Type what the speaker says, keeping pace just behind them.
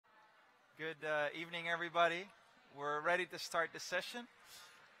Good evening, everybody. We're ready to start the session.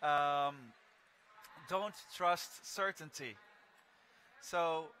 Um, don't trust certainty.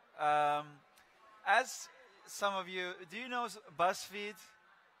 So, as some of you, do you know BuzzFeed?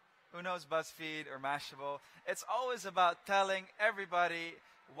 Who knows BuzzFeed or Mashable? It's always about telling everybody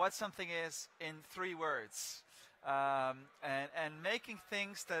what something is in 3 words. And making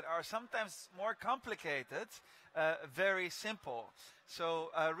things that are sometimes more complicated very simple. So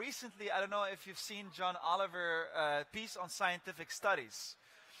recently, I don't know if you've seen John Oliver's piece on scientific studies.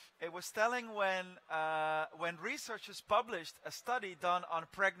 It was telling when researchers published a study done on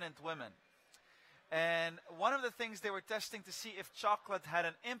pregnant women. And one of the things they were testing to see if chocolate had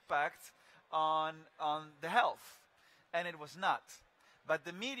an impact on the health. And it was not. But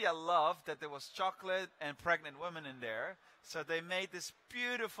the media loved that there was chocolate and pregnant women in there. So they made this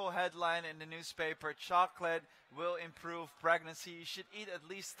beautiful headline in the newspaper: chocolate will improve pregnancy. You should eat at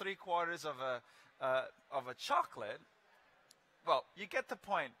least 3/4 of a chocolate. Well, you get the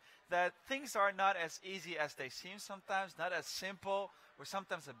point that things are not as easy as they seem sometimes, not as simple. We're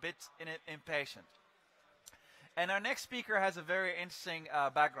sometimes a bit impatient. And our next speaker has a very interesting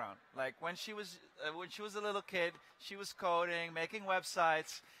background. Like when she was a little kid, she was coding, making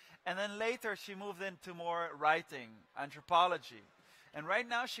websites, and then later she moved into more writing, anthropology. And right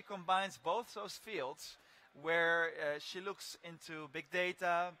now she combines both those fields, where she looks into big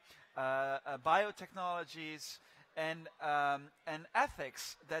data, biotechnologies, and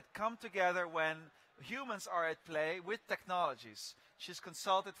ethics that come together when humans are at play with technologies. She's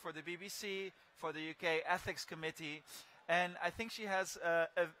consulted for the BBC, for the UK Ethics Committee, and I think she has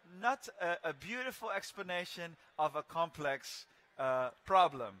a beautiful explanation of a complex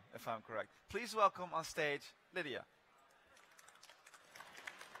problem, if I'm correct. Please welcome on stage Lydia.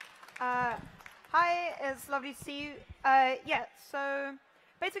 Hi, it's lovely to see you. So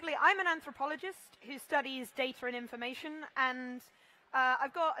basically I'm an anthropologist who studies data and information, and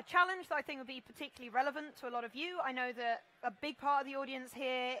I've got a challenge that I think would be particularly relevant to a lot of you. I know that a big part of the audience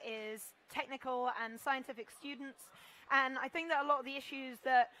here is technical and scientific students, and I think that a lot of the issues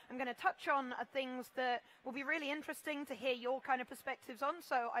that I'm going to touch on are things that will be really interesting to hear your kind of perspectives on,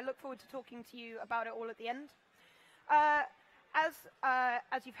 so I look forward to talking to you about it all at the end.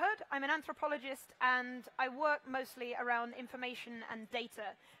 As you've heard, I'm an anthropologist, and I work mostly around information and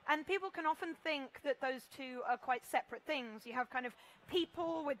data. And people can often think that those two are quite separate things. You have kind of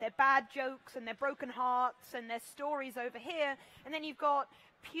people with their bad jokes and their broken hearts and their stories over here, and then you've got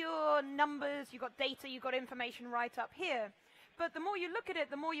pure numbers, you've got data, you've got information right up here. But the more you look at it,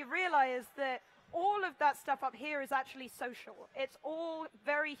 the more you realize that all of that stuff up here is actually social. It's all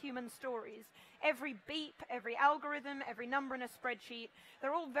very human stories. Every beep, every algorithm, every number in a spreadsheet,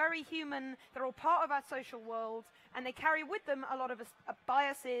 they're all very human, they're all part of our social world, and they carry with them a lot of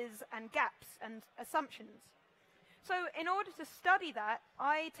biases and gaps and assumptions. So in order to study that,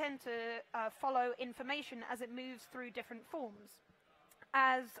 I tend to follow information as it moves through different forms.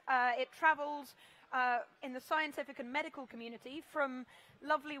 As it travels in the scientific and medical community from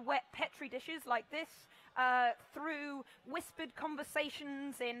lovely wet Petri dishes like this, through whispered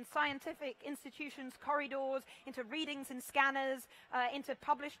conversations in scientific institutions' corridors, into readings in scanners, into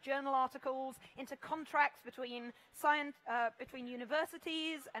published journal articles, into contracts between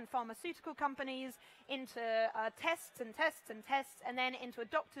universities and pharmaceutical companies, into tests and tests and tests, and then into a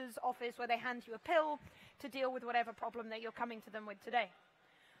doctor's office where they hand you a pill to deal with whatever problem that you're coming to them with today.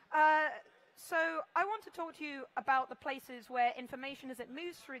 So I want to talk to you about the places where information as it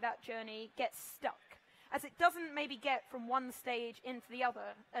moves through that journey gets stuck, as it doesn't maybe get from one stage into the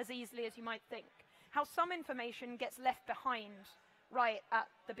other as easily as you might think. How some information gets left behind right at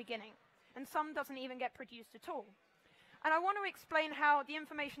the beginning, and some doesn't even get produced at all. And I want to explain how the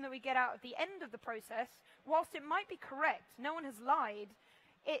information that we get out at the end of the process, whilst it might be correct, no one has lied,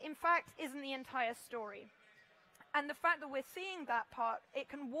 it in fact isn't the entire story. And the fact that we're seeing that part, it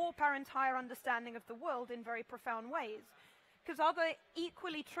can warp our entire understanding of the world in very profound ways. Because other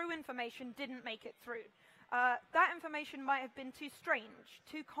equally true information didn't make it through. That information might have been too strange,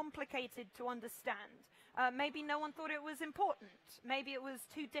 too complicated to understand. Maybe no one thought it was important. Maybe it was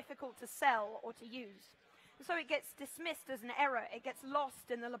too difficult to sell or to use. So it gets dismissed as an error. It gets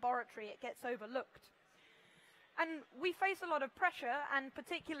lost in the laboratory. It gets overlooked. And we face a lot of pressure, and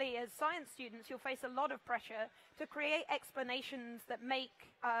particularly as science students, you'll face a lot of pressure to create explanations that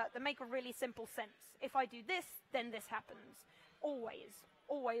make a really simple sense. If I do this, then this happens.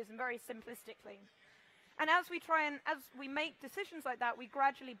 Always, and very simplistically. And as we make decisions like that, we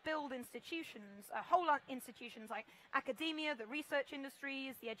gradually build institutions, whole institutions like academia, the research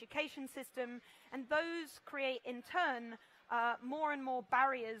industries, the education system, and those create in turn more and more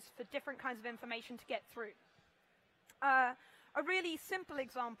barriers for different kinds of information to get through. A really simple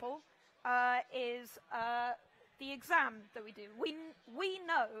example is the exam that we do. We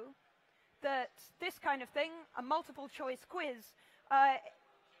know that this kind of thing, a multiple choice quiz,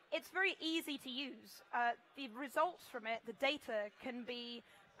 it's very easy to use. The results from it, the data, can be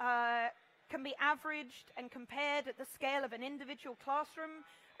averaged and compared at the scale of an individual classroom,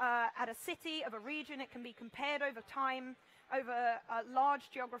 at a city, of a region. It can be compared over time, over large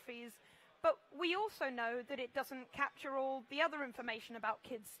geographies. But we also know that it doesn't capture all the other information about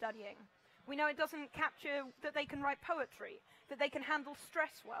kids studying. We know it doesn't capture that they can write poetry, that they can handle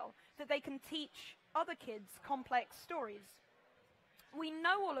stress well, that they can teach other kids complex stories. We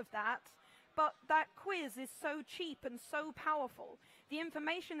know all of that, but that quiz is so cheap and so powerful. The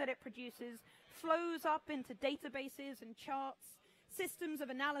information that it produces flows up into databases and charts, systems of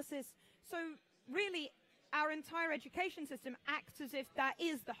analysis. So really, our entire education system acts as if that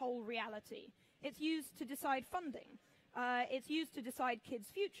is the whole reality. It's used to decide funding. It's used to decide kids'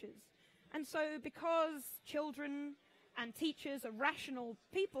 futures. And so because children and teachers are rational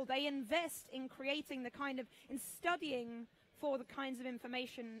people, they invest in creating in studying for the kinds of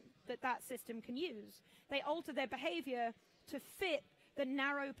information that system can use. They alter their behavior to fit the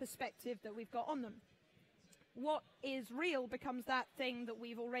narrow perspective that we've got on them. What is real becomes that thing that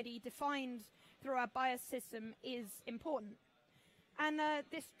we've already defined through our bias system is important. And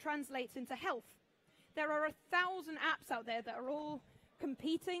this translates into health. There are 1,000 apps out there that are all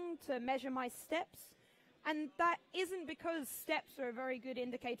competing to measure my steps, and that isn't because steps are a very good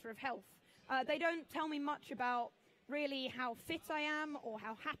indicator of health. They don't tell me much about really how fit I am or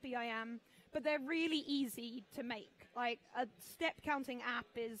how happy I am, but they're really easy to make. Like, a step counting app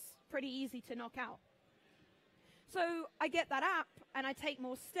is pretty easy to knock out. So I get that app and I take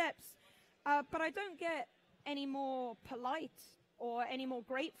more steps, but I don't get any more polite or any more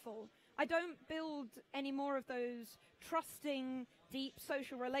grateful. I don't build any more of those trusting, deep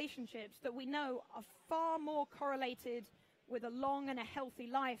social relationships that we know are far more correlated with a long and a healthy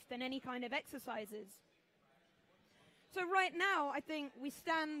life than any kind of exercises. So right now, I think we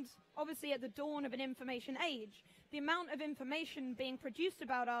stand obviously at the dawn of an information age. The amount of information being produced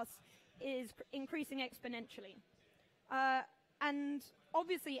about us is increasing exponentially. And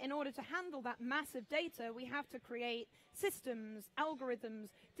obviously, in order to handle that massive data, we have to create systems, algorithms,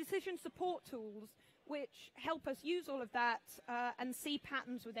 decision support tools, which help us use all of that and see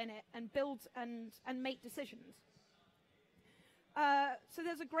patterns within it and build and make decisions. So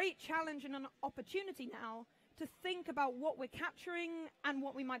there's a great challenge and an opportunity now to think about what we're capturing and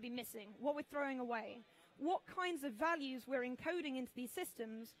what we might be missing, what we're throwing away, what kinds of values we're encoding into these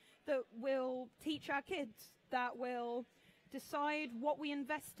systems that will teach our kids, that will decide what we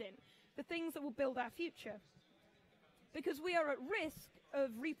invest in, the things that will build our future. Because we are at risk of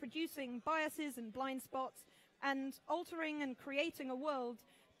reproducing biases and blind spots and altering and creating a world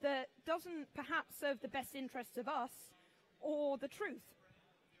that doesn't perhaps serve the best interests of us or the truth.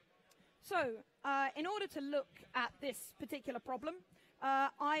 So, in order to look at this particular problem,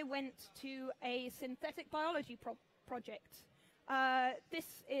 I went to a synthetic biology project. This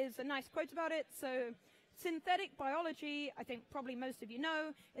is a nice quote about it. So, synthetic biology, I think probably most of you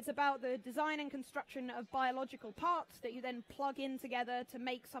know, it's about the design and construction of biological parts that you then plug in together to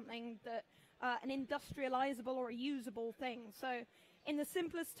make something that an industrializable or a usable thing. So, in the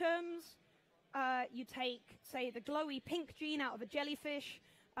simplest terms, you take, say, the glowy pink gene out of a jellyfish,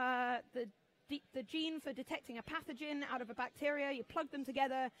 the gene for detecting a pathogen out of a bacteria, you plug them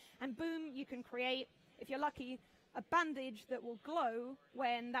together, and boom, you can create, if you're lucky, a bandage that will glow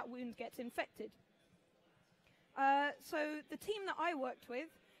when that wound gets infected. So the team that I worked with,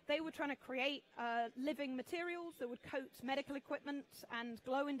 they were trying to create living materials that would coat medical equipment and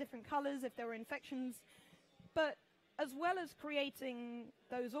glow in different colors if there were infections. But as well as creating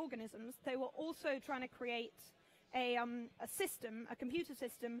those organisms, they were also trying to create a system, a computer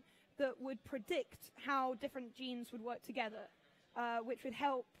system, that would predict how different genes would work together, which would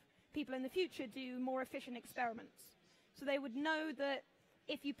help people in the future do more efficient experiments. So they would know that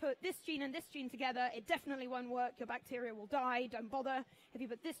if you put this gene and this gene together, it definitely won't work, your bacteria will die, don't bother. If you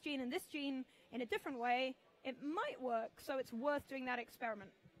put this gene and this gene in a different way, it might work, so it's worth doing that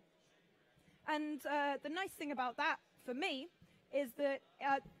experiment. And the nice thing about that, for me, is that,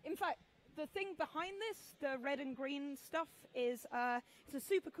 in fact, the thing behind this, the red and green stuff, is it's a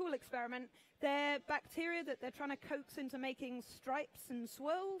super cool experiment. They're bacteria that they're trying to coax into making stripes and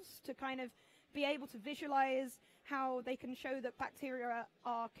swirls to kind of be able to visualize how they can show that bacteria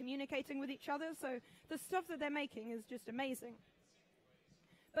are communicating with each other. So the stuff that they're making is just amazing.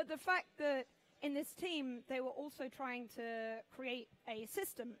 But the fact that in this team, they were also trying to create a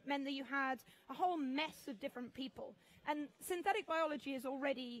system, meant that you had a whole mess of different people. And synthetic biology is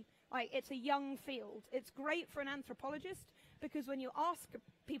already, like, it's a young field. It's great for an anthropologist, because when you ask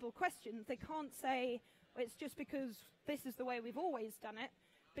people questions, they can't say, well, it's just because this is the way we've always done it,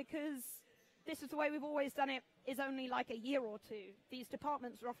 because this is the way we've always done it is only like a year or two. These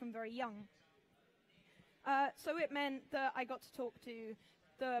departments are often very young. So it meant that I got to talk to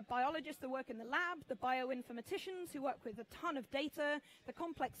the biologists that work in the lab, the bioinformaticians who work with a ton of data, the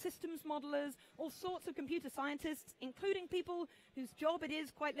complex systems modelers, all sorts of computer scientists, including people whose job it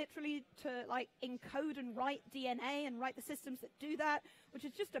is quite literally to like encode and write DNA and write the systems that do that, which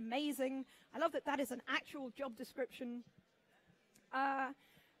is just amazing. I love that that is an actual job description.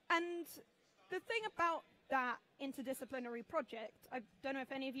 And the thing about that interdisciplinary project, I don't know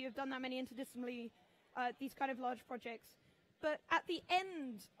if any of you have done that many interdisciplinary, these kind of large projects, but at the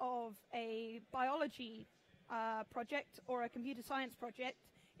end of a biology project or a computer science project,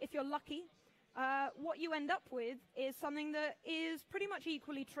 if you're lucky, what you end up with is something that is pretty much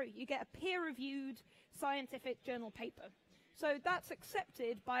equally true. You get a peer-reviewed scientific journal paper. So that's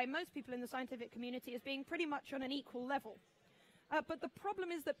accepted by most people in the scientific community as being pretty much on an equal level. But the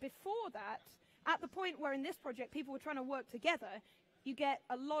problem is that before that, at the point where in this project people were trying to work together, you get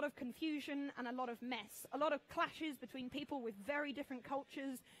a lot of confusion and a lot of mess, a lot of clashes between people with very different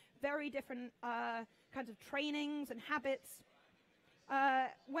cultures, very different kinds of trainings and habits,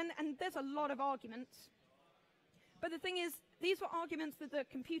 and there's a lot of arguments. But the thing is, these were arguments that the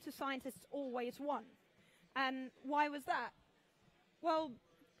computer scientists always won. And why was that? Well,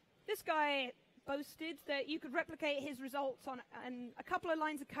 this guy boasted that you could replicate his results on a couple of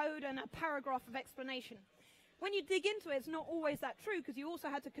lines of code and a paragraph of explanation. When you dig into it, it's not always that true, because you also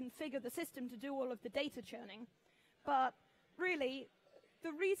had to configure the system to do all of the data churning. But really,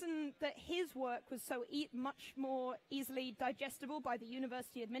 the reason that his work was so much more easily digestible by the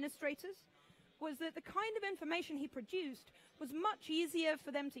university administrators was that the kind of information he produced was much easier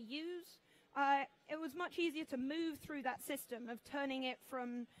for them to use. It was much easier to move through that system of turning it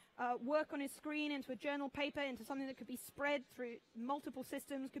from work on his screen into a journal paper, into something that could be spread through multiple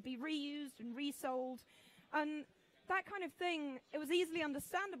systems, could be reused and resold. And that kind of thing, it was easily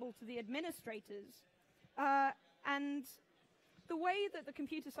understandable to the administrators. And the way that the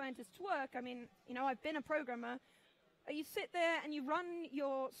computer scientists work, I mean, you know, I've been a programmer. You sit there and you run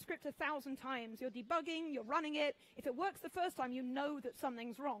your script 1,000 times. You're debugging, you're running it. If it works the first time, you know that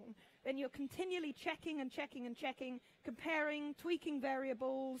something's wrong. Then you're continually checking and checking and checking, comparing, tweaking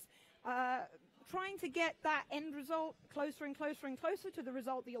variables, trying to get that end result closer and closer and closer to the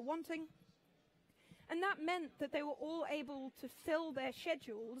result that you're wanting. And that meant that they were all able to fill their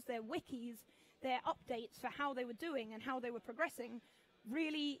schedules, their wikis, their updates for how they were doing and how they were progressing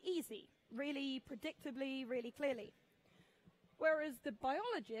really easy, really predictably, really clearly. Whereas the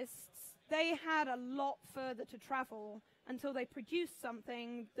biologists, they had a lot further to travel until they produced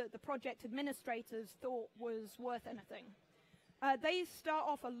something that the project administrators thought was worth anything. They start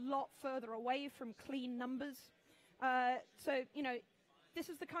off a lot further away from clean numbers. So, you know, this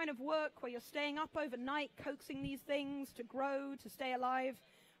is the kind of work where you're staying up overnight, coaxing these things to grow, to stay alive.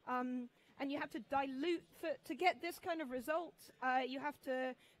 And you have to dilute, to get this kind of result, you have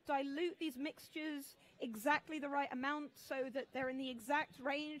to dilute these mixtures exactly the right amount so that they're in the exact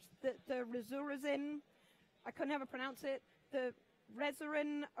range that the resurazin, I could never pronounce it, the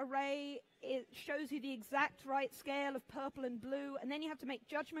resurin array, it shows you the exact right scale of purple and blue, and then you have to make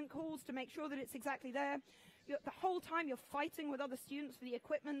judgment calls to make sure that it's exactly there. The whole time you're fighting with other students for the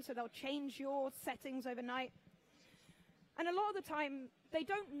equipment, so they'll change your settings overnight. And a lot of the time, they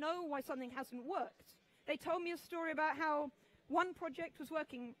don't know why something hasn't worked. They told me a story about how one project was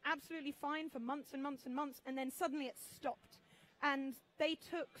working absolutely fine for months and months and months, and then suddenly it stopped. And they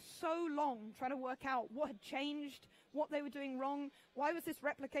took so long trying to work out what had changed, what they were doing wrong, why was this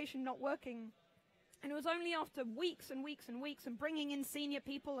replication not working. And it was only after weeks and weeks and weeks and bringing in senior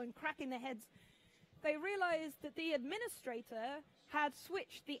people and cracking their heads, they realized that the administrator had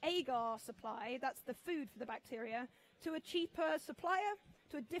switched the agar supply, that's the food for the bacteria, to a cheaper supplier,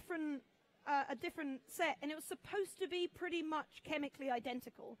 to a different set, and it was supposed to be pretty much chemically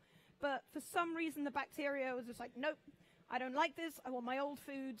identical. But for some reason, the bacteria was just like, nope, I don't like this, I want my old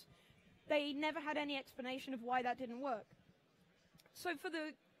food. They never had any explanation of why that didn't work. So for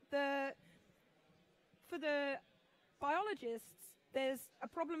the biologists, there's a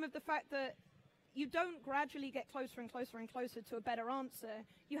problem of the fact that you don't gradually get closer and closer and closer to a better answer.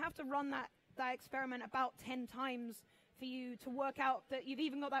 You have to run that experiment about 10 times for you to work out that you've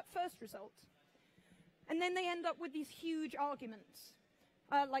even got that first result. And then they end up with these huge arguments.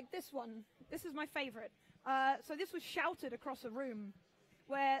 like this one. This is my favorite. So this was shouted across a room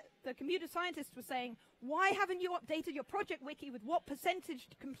where the computer scientists were saying, why haven't you updated your project wiki with what percentage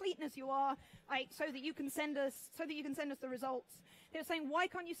completeness you are, like, so that you can send us the results? They were saying, why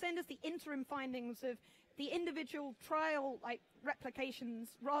can't you send us the interim findings of the individual trial replications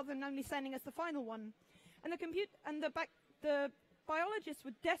rather than only sending us the final one? And the biologists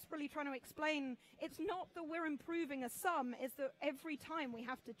were desperately trying to explain it's not that we're improving a sum, it's that every time we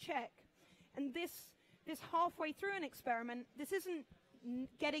have to check. And this halfway through an experiment, this isn't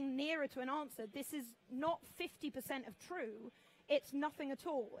getting nearer to an answer. This is not 50% of true. It's nothing at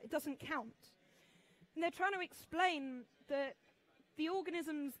all. It doesn't count. And they're trying to explain that the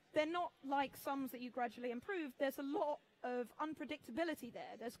organisms, they're not like sums that you gradually improve. There's a lot of unpredictability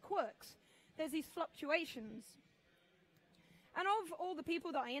there. There's quirks. There's these fluctuations. And of all the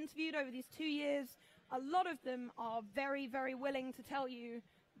people that I interviewed over these 2 years, a lot of them are very, very willing to tell you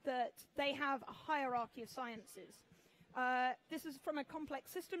that they have a hierarchy of sciences. This is from a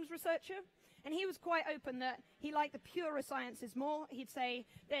complex systems researcher, and he was quite open that he liked the purer sciences more. He'd say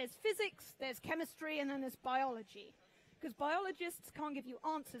there's physics, there's chemistry, and then there's biology. Because biologists can't give you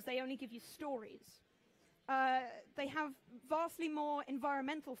answers, they only give you stories. They have vastly more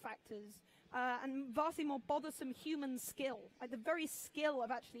environmental factors and vastly more bothersome human skill. Like the very skill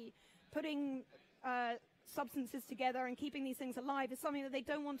of actually putting substances together and keeping these things alive is something that they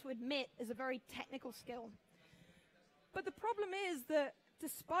don't want to admit is a very technical skill. But the problem is that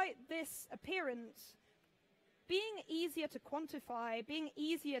despite this appearance, being easier to quantify, being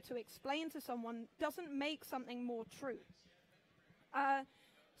easier to explain to someone doesn't make something more true.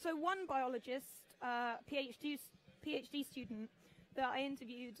 So one biologist, PhD student that I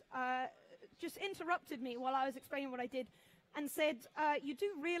interviewed, just interrupted me while I was explaining what I did and said, you do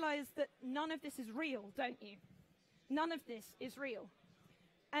realize that none of this is real, don't you? None of this is real.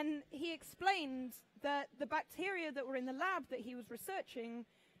 And he explained that the bacteria that were in the lab that he was researching,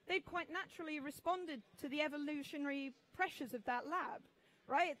 they'd quite naturally responded to the evolutionary pressures of that lab,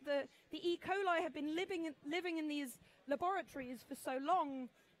 right? The E. coli have been living in these laboratories for so long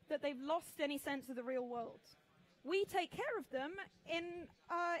that they've lost any sense of the real world. We take care of them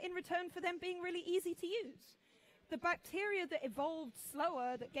in return for them being really easy to use. The bacteria that evolved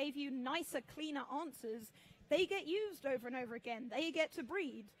slower, that gave you nicer, cleaner answers, they get used over and over again. They get to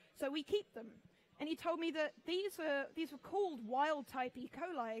breed, so we keep them. And he told me that these were called wild-type E.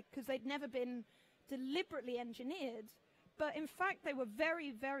 coli because they'd never been deliberately engineered, but in fact they were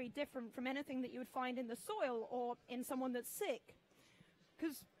very, very different from anything that you would find in the soil or in someone that's sick.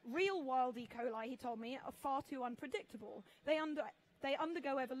 Because real wild E. coli, he told me, are far too unpredictable. They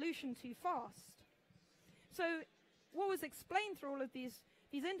undergo evolution too fast. So what was explained through all of these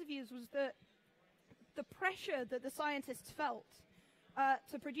interviews was that the pressure that the scientists felt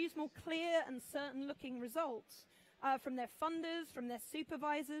to produce more clear and certain-looking results from their funders, from their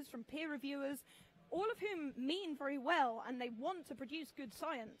supervisors, from peer reviewers, all of whom mean very well and they want to produce good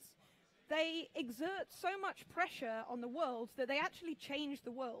science. They exert so much pressure on the world that they actually change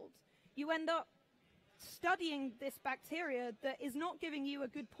the world. You end up studying this bacteria that is not giving you a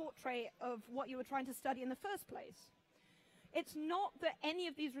good portrait of what you were trying to study in the first place. It's not that any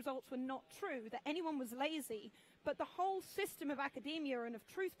of these results were not true, that anyone was lazy, but the whole system of academia and of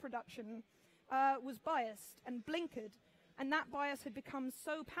truth production was biased and blinkered, and that bias had become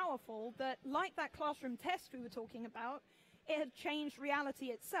so powerful that, like that classroom test we were talking about, it had changed reality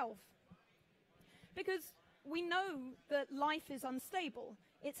itself. Because we know that life is unstable.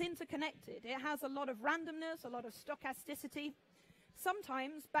 It's interconnected. It has a lot of randomness, a lot of stochasticity.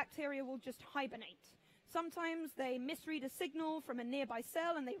 Sometimes bacteria will just hibernate. Sometimes they misread a signal from a nearby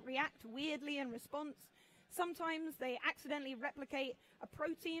cell and they react weirdly in response. Sometimes they accidentally replicate a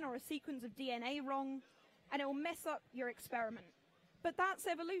protein or a sequence of DNA wrong, and it will mess up your experiment. But that's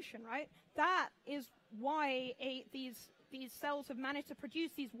evolution, right? That is why these cells have managed to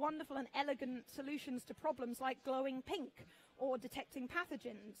produce these wonderful and elegant solutions to problems like glowing pink or detecting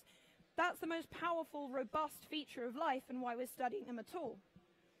pathogens. That's the most powerful, robust feature of life and why we're studying them at all.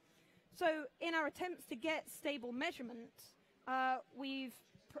 So in our attempts to get stable measurements, we've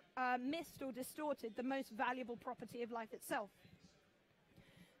missed or distorted the most valuable property of life itself.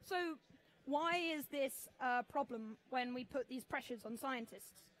 So why is this a problem when we put these pressures on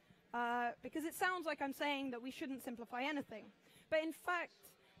scientists? Because it sounds like I'm saying that we shouldn't simplify anything. But in fact,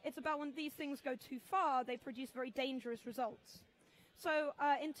 it's about when these things go too far, they produce very dangerous results. So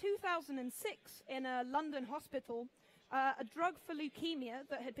in 2006, in a London hospital, a drug for leukemia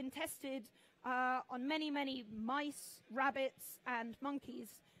that had been tested on many, many mice, rabbits, and monkeys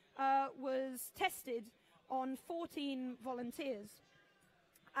was tested on 14 volunteers.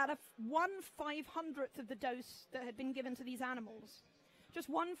 at a 1/500th of the dose that had been given to these animals. Just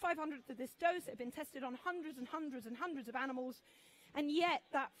 1/500th of this dose had been tested on hundreds and hundreds and hundreds of animals, and yet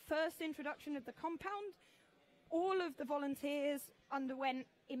that first introduction of the compound, all of the volunteers underwent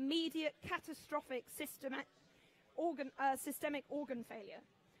immediate catastrophic systemic organ failure.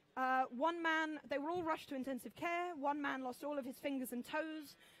 One man, they were all rushed to intensive care. One man lost all of his fingers and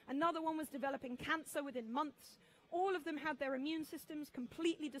toes. Another one was developing cancer within months. All of them had their immune systems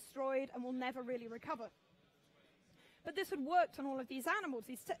completely destroyed and will never really recover. But this had worked on all of these animals.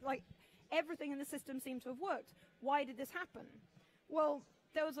 Like, everything in the system seemed to have worked. Why did this happen? Well,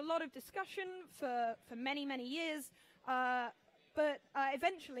 there was a lot of discussion for many, many years, but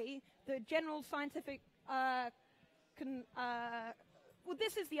eventually the general scientific well,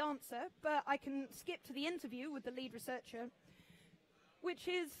 this is the answer, but I can skip to the interview with the lead researcher, which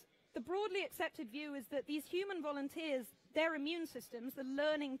is the broadly accepted view is that these human volunteers, their immune systems, the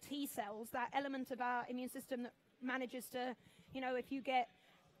learning T cells, that element of our immune system that manages to, you know, if you get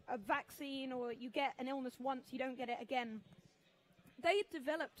a vaccine or you get an illness once, you don't get it again. They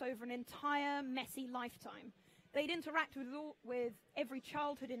developed over an entire messy lifetime. They'd interact with every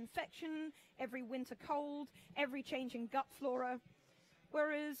childhood infection, every winter cold, every change in gut flora.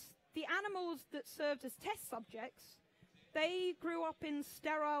 Whereas the animals that served as test subjects, they grew up in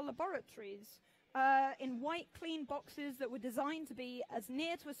sterile laboratories, in white, clean boxes that were designed to be as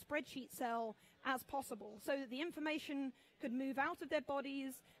near to a spreadsheet cell as possible, so that the information could move out of their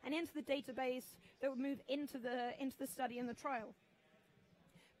bodies and into the database that would move into the study and the trial.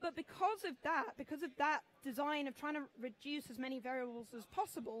 But because of that design of trying to reduce as many variables as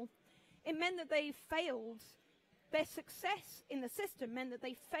possible, it meant that they failed. Their success in the system meant that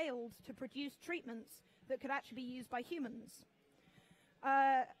they failed to produce treatments that could actually be used by humans.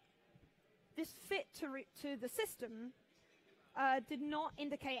 This fit to the system did not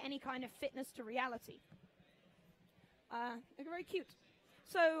indicate any kind of fitness to reality. They're very cute.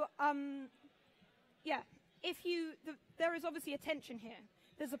 So, yeah, there is obviously a tension here.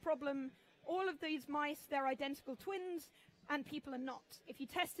 There's a problem. All of these mice, they're identical twins, and people are not. If you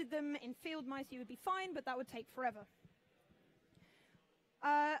tested them in field mice, you would be fine, but that would take forever.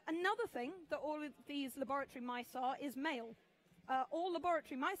 Another thing that all of these laboratory mice are is male. All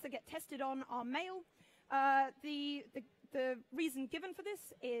laboratory mice that get tested on are male. The reason given for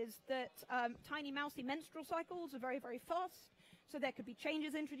this is that tiny mousy menstrual cycles are very, very fast, so there could be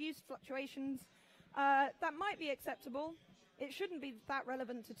changes introduced, fluctuations. That might be acceptable. It shouldn't be that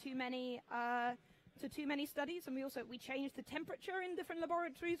relevant to too many studies, and we changed the temperature in different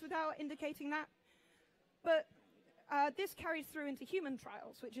laboratories without indicating that. But this carries through into human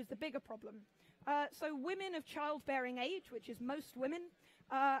trials, which is the bigger problem. So women of childbearing age, which is most women,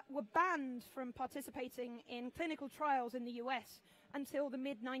 were banned from participating in clinical trials in the US until the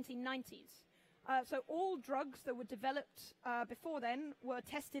mid-1990s. So all drugs that were developed before then were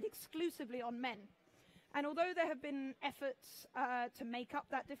tested exclusively on men. And although there have been efforts to make up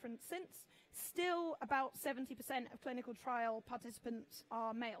that difference since, still about 70% of clinical trial participants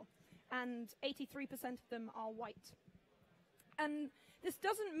are male, and 83% of them are white. And this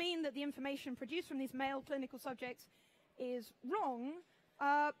doesn't mean that the information produced from these male clinical subjects is wrong,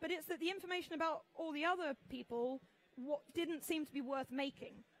 but it's that the information about all the other people didn't seem to be worth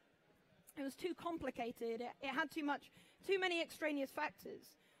making. It was too complicated. It had too many extraneous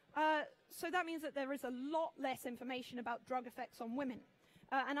factors. So that means that there is a lot less information about drug effects on women.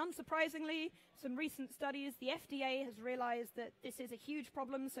 And unsurprisingly, some recent studies, the FDA has realized that this is a huge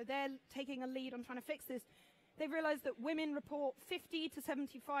problem, so they're taking a lead on trying to fix this. They've realized that women report 50 to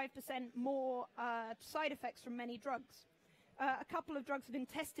 75% more side effects from many drugs. A couple of drugs have been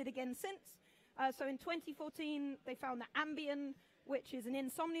tested again since. So in 2014, they found that Ambien, which is an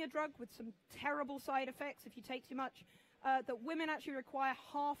insomnia drug with some terrible side effects if you take too much, that women actually require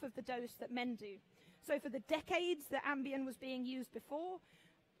half of the dose that men do. So for the decades that Ambien was being used before,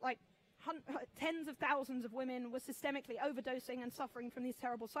 like tens of thousands of women were systemically overdosing and suffering from these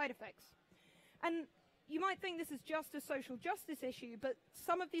terrible side effects. And you might think this is just a social justice issue, but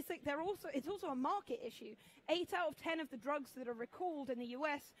some of these things, it's also a market issue. 8 out of 10 of the drugs that are recalled in the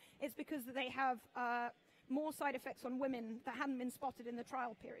US is because they have more side effects on women that hadn't been spotted in the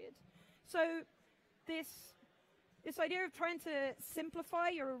trial period. So this idea of trying to simplify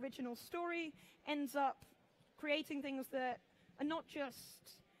your original story ends up creating things that are not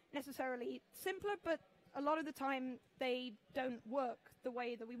just necessarily simpler, but a lot of the time they don't work the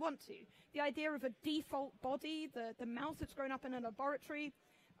way that we want to. The idea of a default body, the mouse that's grown up in a laboratory,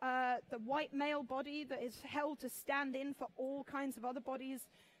 the white male body that is held to stand in for all kinds of other bodies,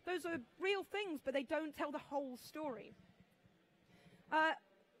 those are real things, but they don't tell the whole story.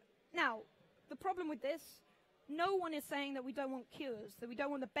 Now, the problem with this, no one is saying that we don't want cures, that we don't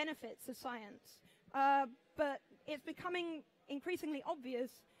want the benefits of science, but it's becoming increasingly obvious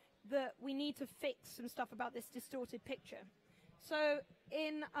that we need to fix some stuff about this distorted picture. So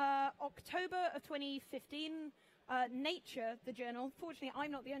in October of 2015, Nature, the journal, fortunately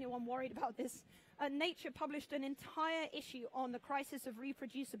I'm not the only one worried about this, Nature published an entire issue on the crisis of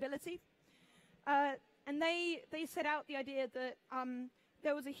reproducibility. And they set out the idea that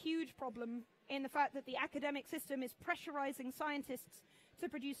there was a huge problem in the fact that the academic system is pressurizing scientists to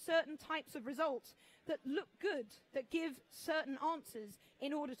produce certain types of results that look good, that give certain answers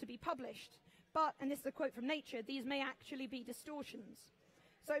in order to be published. But, and this is a quote from Nature, these may actually be distortions.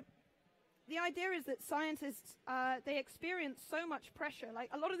 So the idea is that scientists, they experience so much pressure. Like,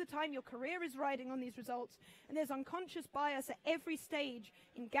 a lot of the time your career is riding on these results, and there's unconscious bias at every stage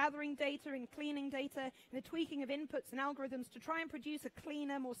in gathering data, in cleaning data, in the tweaking of inputs and algorithms to try and produce a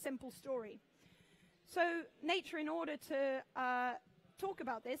cleaner, more simple story. So Nature, in order to talk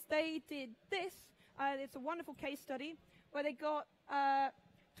about this, they did this. It's a wonderful case study where they got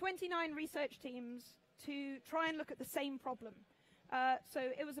 29 research teams to try and look at the same problem. So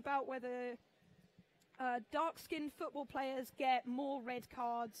it was about whether dark-skinned football players get more red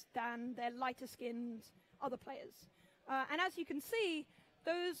cards than their lighter-skinned other players. And as you can see,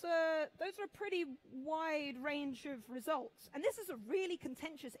 those are a pretty wide range of results. And this is a really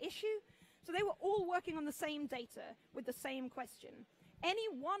contentious issue. So they were all working on the same data with the same question. Any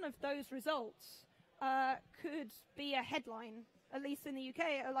one of those results could be a headline, at least in the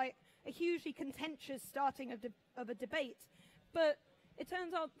UK, like a hugely contentious starting of a debate. But it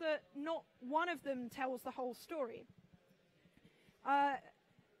turns out that not one of them tells the whole story.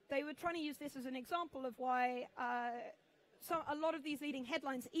 They were trying to use this as an example of why a lot of these leading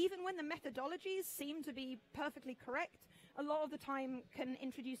headlines, even when the methodologies seem to be perfectly correct, a lot of the time can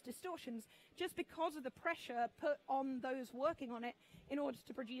introduce distortions just because of the pressure put on those working on it in order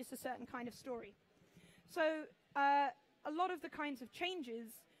to produce a certain kind of story. So a lot of the kinds of changes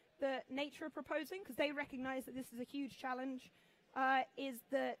that Nature are proposing, because they recognize that this is a huge challenge, is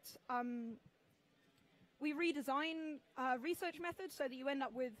that we redesign research methods so that you end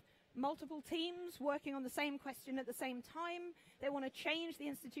up with multiple teams working on the same question at the same time. They want to change the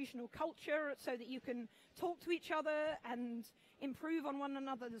institutional culture so that you can talk to each other and improve on one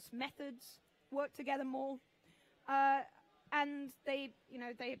another's methods, work together more. And they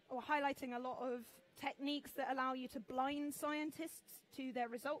are highlighting a lot of techniques that allow you to blind scientists to their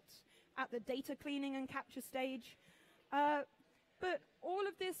results at the data cleaning and capture stage. But all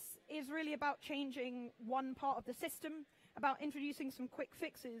of this is really about changing one part of the system, about introducing some quick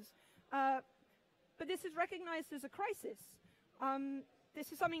fixes. But this is recognized as a crisis.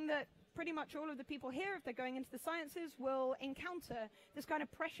 This is something that pretty much all of the people here, if they're going into the sciences, will encounter, this kind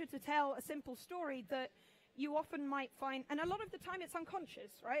of pressure to tell a simple story that you often might find, and a lot of the time it's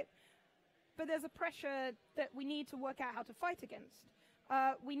unconscious, right? But there's a pressure that we need to work out how to fight against.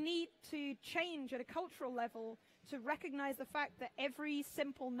 We need to change at a cultural level to recognize the fact that every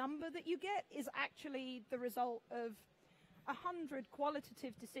simple number that you get is actually the result of 100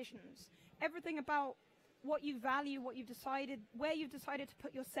 qualitative decisions. Everything about what you value, what you've decided, where you've decided to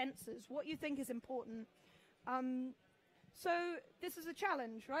put your sensors, what you think is important. So this is a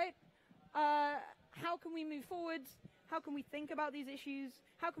challenge, right? How can we move forward? How can we think about these issues?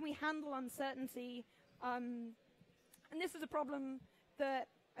 How can we handle uncertainty? And this is a problem that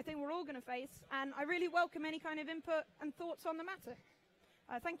I think we're all going to face, and I really welcome any kind of input and thoughts on the matter.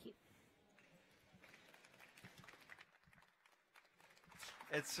 Thank you.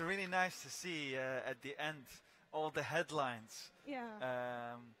 It's really nice to see at the end all the headlines.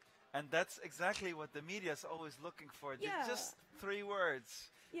 Yeah. And that's exactly what the media is always looking for. Yeah. Just 3 words.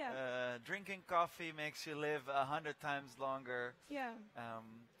 Yeah. Drinking coffee makes you live 100 times longer. Yeah.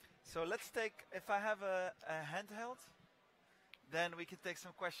 So let's take, if I have a handheld, then we can take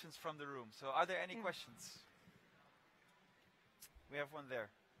some questions from the room. So are there any questions? We have one there.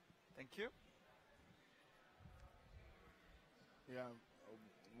 Thank you. Yeah.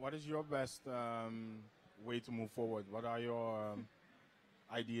 What is your best way to move forward? What are your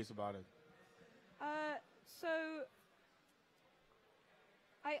ideas about it? So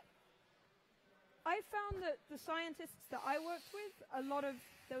I found that the scientists that I worked with,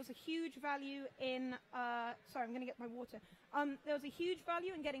 there was a huge value in, sorry, I'm going to get my water. There was a huge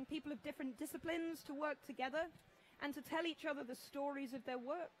value in getting people of different disciplines to work together and to tell each other the stories of their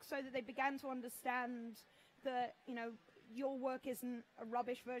work so that they began to understand that, your work isn't a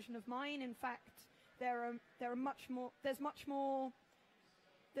rubbish version of mine. In fact, there's much more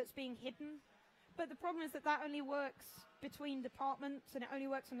that's being hidden. But the problem is that that only works between departments, and it only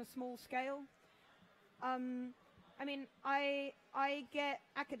works on a small scale. I mean, I get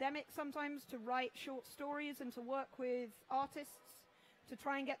academics sometimes to write short stories and to work with artists to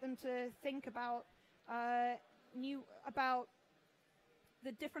try and get them to think about about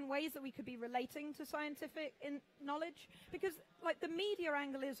the different ways that we could be relating to scientific knowledge, because like the media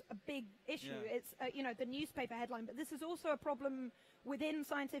angle is a big issue. Yeah. It's you know, the newspaper headline, but this is also a problem within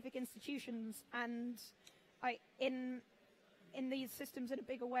scientific institutions and in these systems in a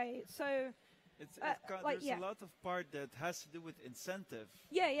bigger way. So there's a lot of part that has to do with incentive.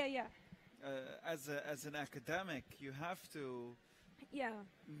 Yeah. As an academic, you have to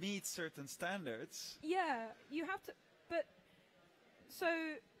meet certain standards. Yeah, you have to. But so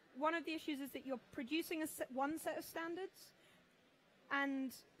one of the issues is that you're producing one set of standards,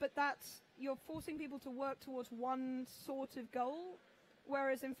 but you're forcing people to work towards one sort of goal,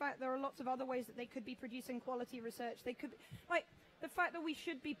 whereas in fact there are lots of other ways that they could be producing quality research. They could, like the fact that we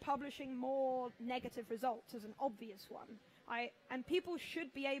should be publishing more negative results is an obvious one. And people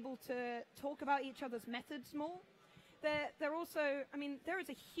should be able to talk about each other's methods more. They're also, I mean, there is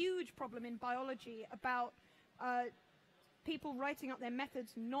a huge problem in biology about people writing up their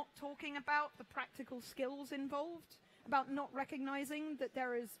methods not talking about the practical skills involved, about not recognizing that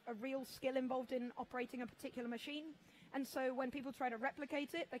there is a real skill involved in operating a particular machine. And so when people try to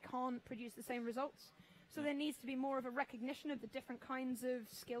replicate it, they can't produce the same results. So there needs to be more of a recognition of the different kinds of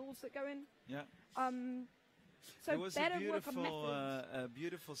skills that go in. Yeah. So there was better a work on methods.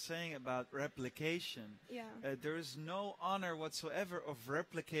 beautiful saying about replication. Yeah. There is no honor whatsoever of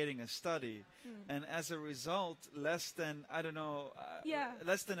replicating a study, and as a result, less than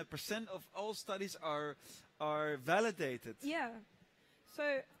less than 1% of all studies are validated. Yeah.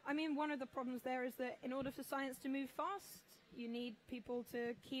 So I mean, one of the problems there is that in order for science to move fast, you need people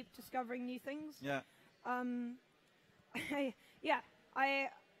to keep discovering new things. Yeah.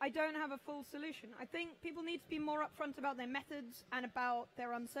 I don't have a full solution. I think people need to be more upfront about their methods and about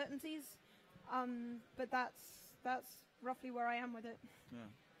their uncertainties. But that's roughly where I am with it. Yeah.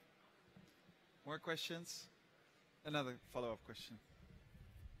 More questions? Another follow-up question.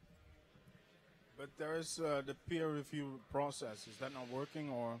 But there is the peer review process. Is that not working,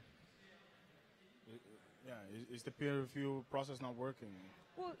 or is the peer review process not working?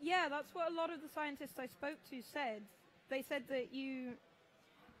 Well, yeah, that's what a lot of the scientists I spoke to said. They said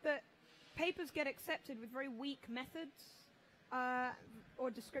that papers get accepted with very weak methods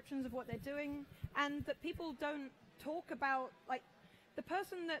or descriptions of what they're doing, and that people don't talk about, like, the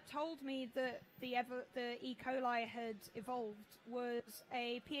person that told me that the E. coli had evolved was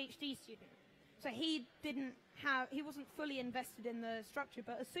a PhD student. So he wasn't fully invested in the structure,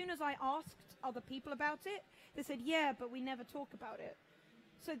 but as soon as I asked other people about it, they said, yeah, but we never talk about it.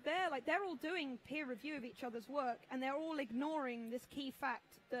 So they're all doing peer review of each other's work, and they're all ignoring this key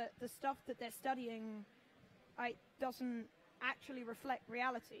fact that the stuff that they're studying doesn't actually reflect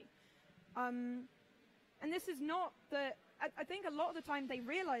reality. And this is not that, I think a lot of the time they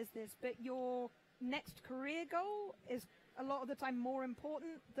realize this, but your next career goal is a lot of the time more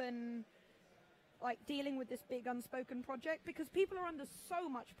important than like dealing with this big unspoken project, because people are under so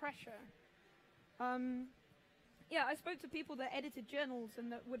much pressure. Yeah, I spoke to people that edited journals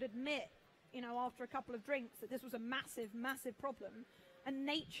and that would admit, after a couple of drinks, that this was a massive, massive problem. And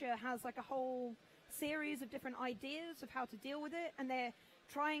Nature has like a whole series of different ideas of how to deal with it, and they're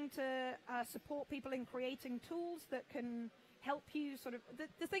trying to support people in creating tools that can help you sort of...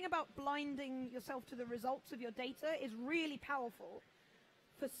 The thing about blinding yourself to the results of your data is really powerful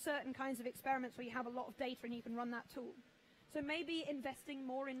for certain kinds of experiments where you have a lot of data and you can run that tool. So maybe investing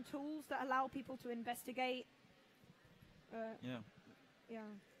more in tools that allow people to investigate. Yeah.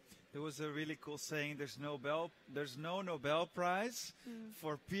 There was a really cool saying, there's no Nobel Prize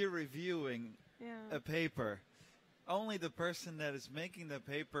for peer reviewing a paper. Only the person that is making the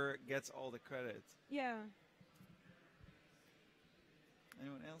paper gets all the credit. Yeah.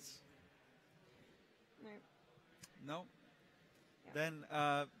 Anyone else? No. No? Yeah.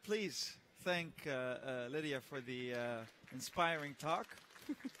 Then please thank Lydia for the inspiring talk.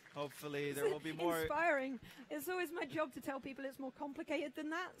 Hopefully there will be more... Inspiring. It's always my job to tell people it's more complicated than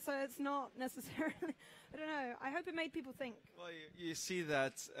that, so it's not necessarily... I don't know. I hope it made people think. Well, you see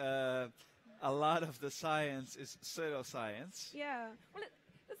that a lot of the science is pseudoscience. Yeah. Well,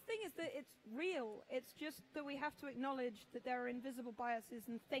 the thing is that it's real. It's just that we have to acknowledge that there are invisible biases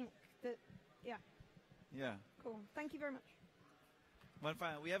and think that... Yeah. Yeah. Cool. Thank you very much. One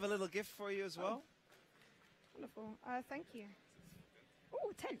final. We have a little gift for you as well. Wonderful. Thank you. Oh,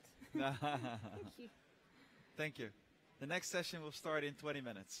 a tent. Thank you. Thank you. The next session will start in 20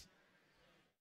 minutes.